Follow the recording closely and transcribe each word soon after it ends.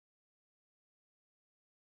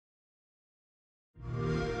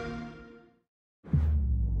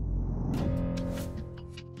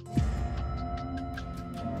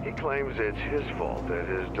He claims it's his fault that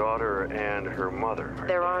his daughter and her mother are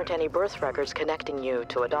There aren't any birth records connecting you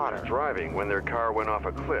to a daughter. driving when their car went off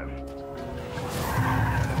a cliff.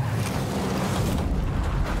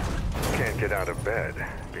 Can't get out of bed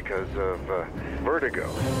because of vertigo.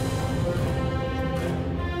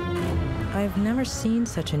 I've never seen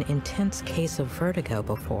such an intense case of vertigo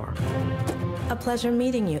before. A pleasure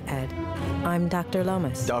meeting you, Ed. I'm Dr.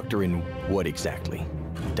 Lomas. Doctor in what exactly?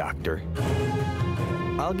 Doctor?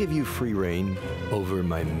 I'll give you free rein over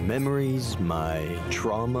my memories, my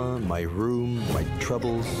trauma, my room, my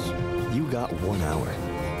troubles. You got 1 hour.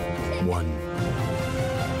 One.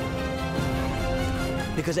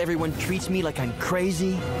 Because everyone treats me like I'm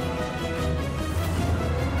crazy?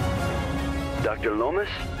 Dr. Lomas?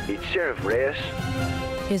 It's Sheriff Reyes.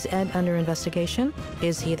 Is Ed under investigation?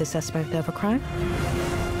 Is he the suspect of a crime?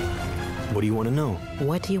 What do you want to know?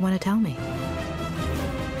 What do you want to tell me?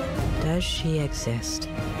 Does she exist?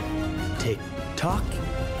 Tick-tock,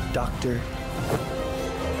 Doctor.